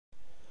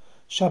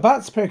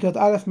Shabbat, Perikot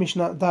Aleph,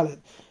 Mishnah Dalet.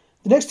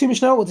 The next two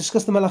Mishnah will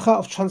discuss the malacha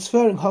of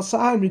transferring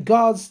hasa'ah in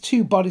regards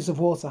to bodies of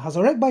water.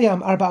 Hazarek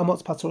bayam arba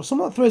amot patur.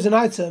 Someone that throws an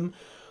item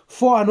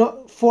 4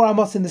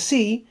 amot in the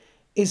sea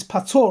is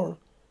patur,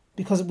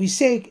 because we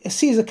say a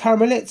sea is a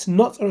karmelit,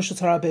 not a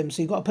reshut harabim.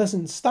 So you've got a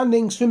person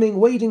standing, swimming,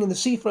 wading in the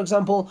sea, for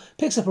example,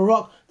 picks up a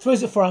rock,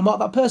 throws it 4 amot.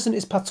 That person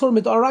is patur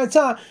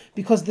midoraita,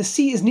 because the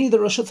sea is neither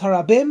reshut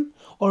harabim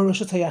or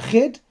reshut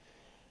hayachid.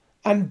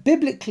 And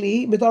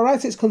biblically,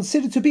 midoraita is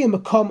considered to be a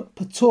makom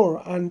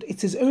patur, and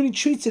it is only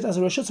treated as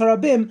a reshut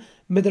harabim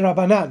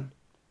midorabanan.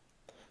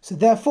 So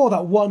therefore,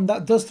 that one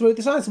that does throw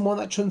this item, one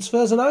that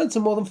transfers an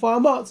item more than 4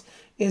 amot,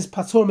 is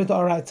patur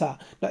midoraita.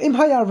 Now, im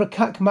haya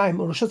rakak maim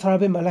or reshut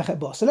harabim malechet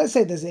bo. So let's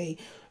say there's a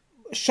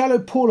shallow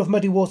pool of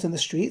muddy water in the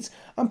streets,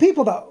 and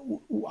people that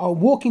are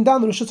walking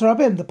down the reshut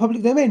harabim, the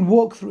public domain,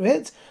 walk through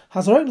it.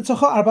 Hazarek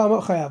l'tocha 4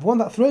 amot chayav. One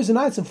that throws an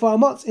item 4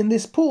 amot in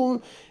this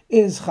pool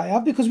is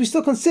chayav, because we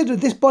still consider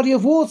this body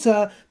of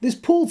water, this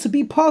pool, to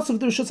be part of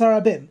the reshut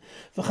harabim.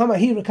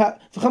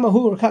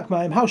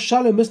 How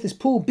shallow must this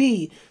pool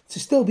be to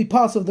still be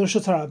part of the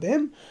reshut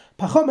harabim?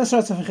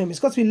 It's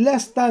got to be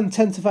less than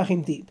 10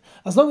 tefachim deep.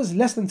 As long as it's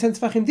less than 10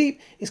 tefachim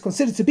deep, it's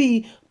considered to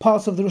be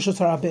part of the reshut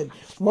harabim.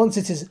 Once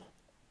it is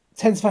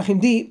 10 tefachim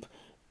deep,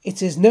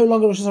 it is no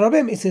longer reshut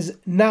harabim. It is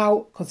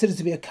now considered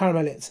to be a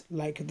karmelit,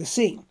 like the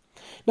sea.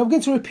 Now we're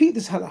going to repeat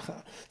this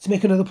halacha to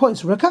make another point.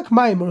 So, let's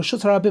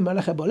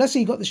say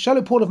you got this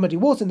shallow pool of muddy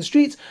water in the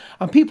streets,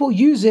 and people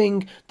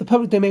using the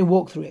public domain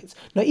walk through it.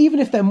 Now, even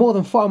if they're more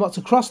than 4 amot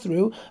to cross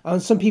through,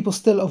 and some people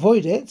still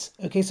avoid it,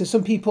 okay, so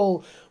some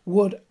people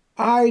would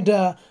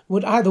either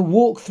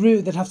walk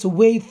through, they'd have to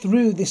wade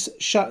through this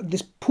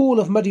pool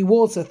of muddy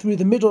water through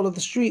the middle of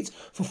the street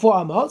for 4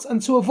 amot,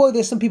 and to avoid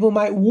this, some people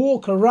might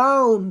walk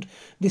around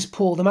this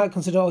pool. They might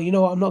consider,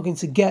 I'm not going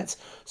to get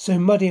so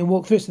muddy and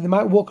walk through, so they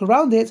might walk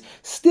around it.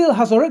 Still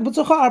has a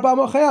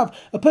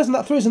person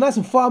that throws an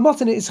item 4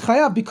 amot in it is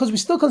chayav, because we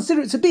still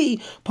consider it to be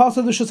part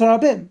of the reshut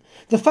harabim.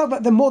 The fact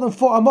that there are more than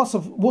 4 amot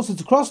of water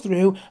to cross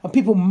through, and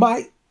people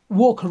might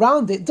walk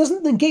around it,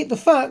 doesn't negate the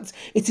fact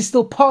it is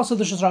still part of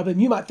the reshut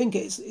harabim. You might think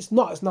it's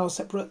not. It's now a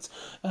separate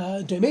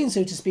domain,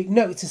 so to speak.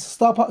 No, it is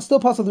still part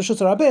of the reshut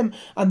harabim,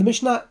 and the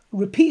Mishnah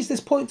repeats this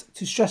point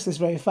to stress this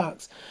very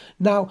fact.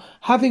 Now,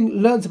 having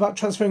learned about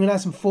transferring an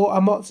item 4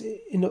 amot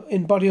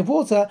in body of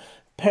water,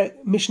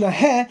 Mishnah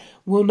He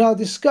will now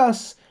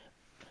discuss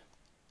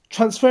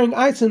transferring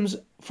items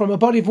from a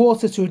body of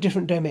water to a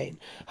different domain.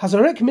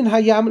 Hazarek min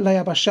hayam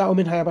layabasha or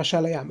min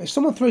hayabasha layam. If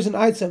someone throws an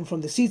item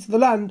from the sea to the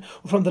land,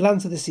 or from the land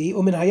to the sea,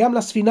 or min hayam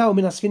lasfina or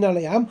min asfina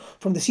layam,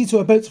 from the sea to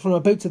a boat, from a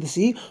boat to the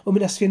sea, or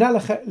min asfina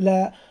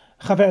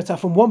lechaverta,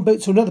 from one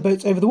boat to another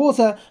boat over the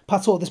water,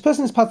 pator. This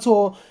person is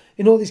pator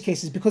in all these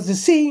cases, because the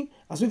sea,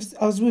 as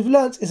we've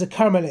learnt, is a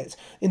karmelit.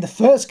 In the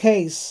first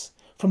case,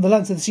 from the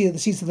land to the sea, or the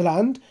sea to the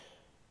land,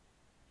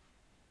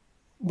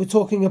 we're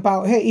talking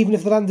about here, even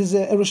if the land is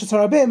a reshut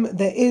harabim,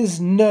 there is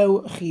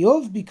no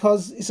chiyuv,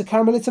 because it's a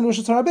karmelit and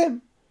reshut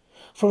harabim.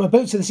 From a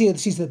boat to the sea, or the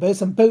sea to the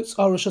boats, and boats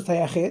are reshut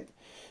hayachid.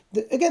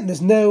 Again,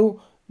 there's no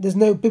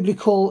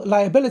biblical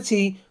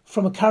liability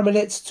from a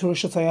karmelit to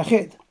reshut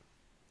hayachid.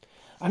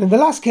 And in the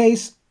last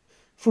case,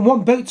 from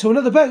one boat to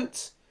another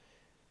boat,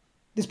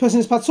 this person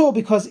is patur,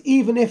 because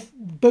even if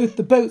both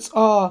the boats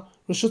are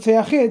reshut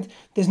hayachid,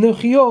 there's no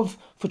chiyuv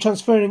for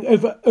transferring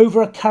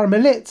over a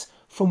karmelit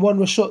from one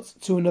reshut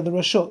to another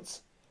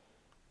reshut.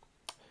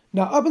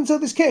 Now, up until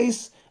this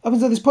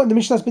point, the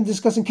Mishnah has been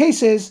discussing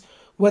cases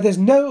where there's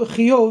no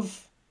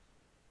chiyuv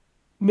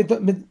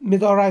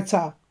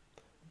midoraita,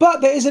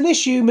 but there is an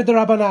issue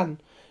midorabanan.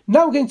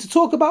 Now we're going to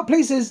talk about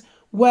places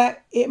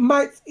where it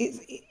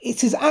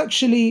is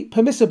actually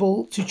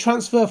permissible to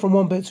transfer from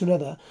one boat to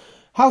another.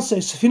 How so?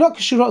 If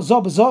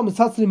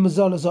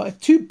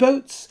 2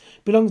 boats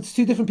belonging to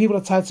 2 different people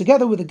are tied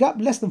together with a gap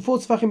less than 4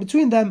 tefachim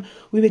between them,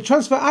 we may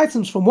transfer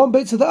items from one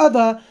boat to the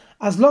other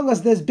as long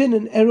as there's been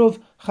an eruv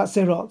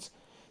chaserot.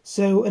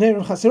 So an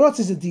eruv chaserot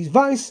is a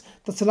device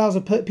that allows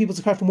people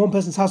to carry from one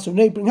person's house to a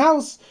neighbouring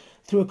house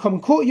through a common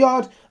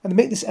courtyard, and they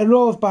make this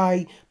eruv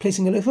by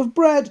placing a loaf of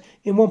bread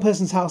in one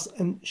person's house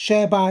and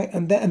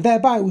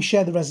thereby we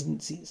share the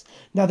residencies.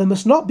 Now there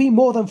must not be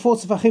more than 4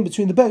 tefachim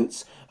between the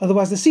boats,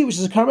 otherwise the sea, which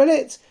is a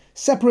karmelit,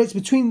 separates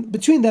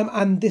between them,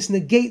 and this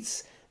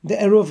negates the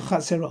eruv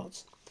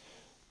chaserot.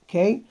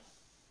 Okay,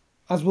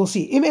 as we'll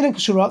see,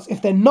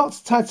 if they're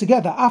not tied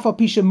together, afal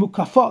pisha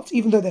mukafot,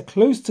 even though they're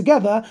close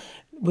together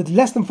with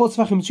less than 4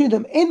 tefachim between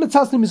them,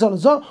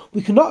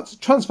 we cannot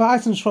transfer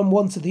items from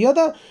one to the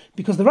other,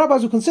 because the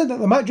rabbis will consider that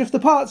they might drift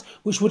apart,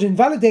 which would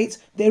invalidate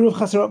the eruv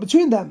chaserot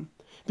between them.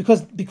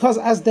 Because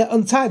as they're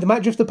untied, they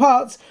might drift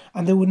apart,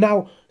 and they would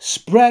now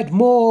spread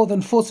more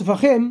than 4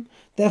 tefachim.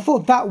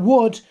 Therefore, that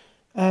would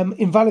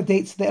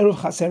invalidate the eruv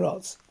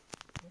chaserot.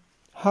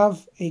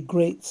 Have a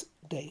great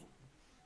day.